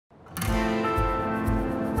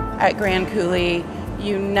at Grand Coulee,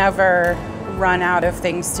 you never run out of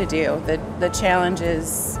things to do. The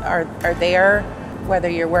challenges are there, whether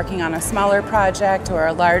you're working on a smaller project or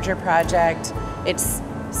a larger project. It's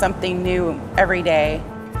something new every day.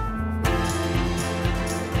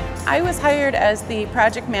 I was hired as the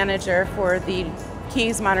project manager for the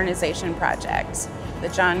Keys modernization project, the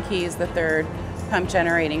John Keys III pump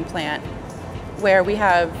generating plant, where we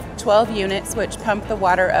have 12 units which pump the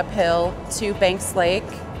water uphill to Banks Lake.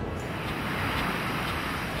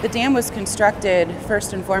 The dam was constructed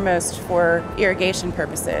first and foremost for irrigation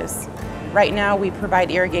purposes. Right now we provide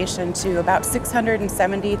irrigation to about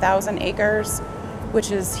 670,000 acres, which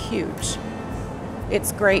is huge.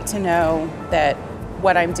 It's great to know that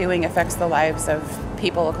what I'm doing affects the lives of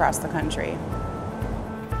people across the country.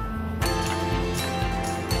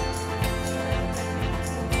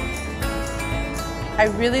 I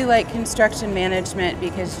really like construction management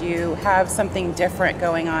because you have something different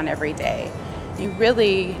going on every day. You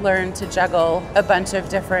really learn to juggle a bunch of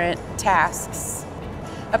different tasks.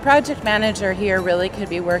 A project manager here really could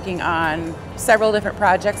be working on several different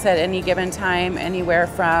projects at any given time, anywhere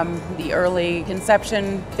from the early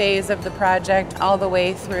conception phase of the project all the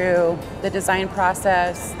way through the design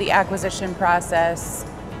process, the acquisition process,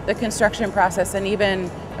 the construction process, and even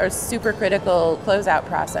a super critical closeout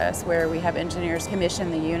process where we have engineers commission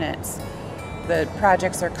the units. The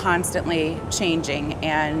projects are constantly changing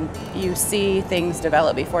and you see things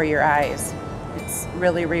develop before your eyes. It's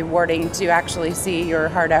really rewarding to actually see your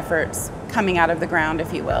hard efforts coming out of the ground,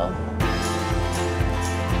 if you will.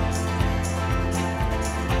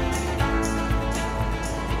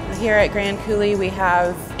 Here at Grand Coulee, we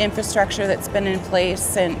have infrastructure that's been in place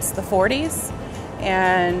since the 40s.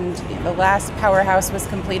 And the last powerhouse was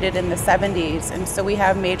completed in the 70s, and so we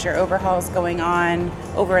have major overhauls going on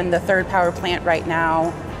over in the third power plant right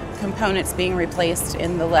now, components being replaced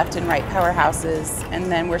in the left and right powerhouses,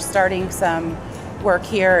 and then we're starting some work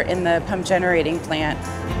here in the pump generating plant.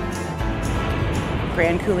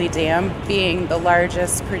 Grand Coulee Dam, being the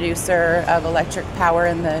largest producer of electric power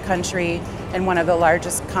in the country and one of the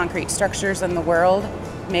largest concrete structures in the world,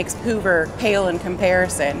 makes Hoover pale in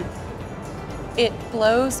comparison. It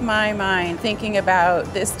blows my mind thinking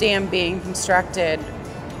about this dam being constructed.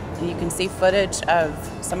 You can see footage of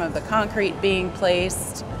some of the concrete being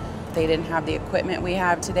placed. They didn't have the equipment we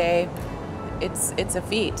have today. It's a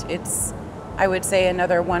feat. It's, I would say,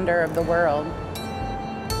 another wonder of the world.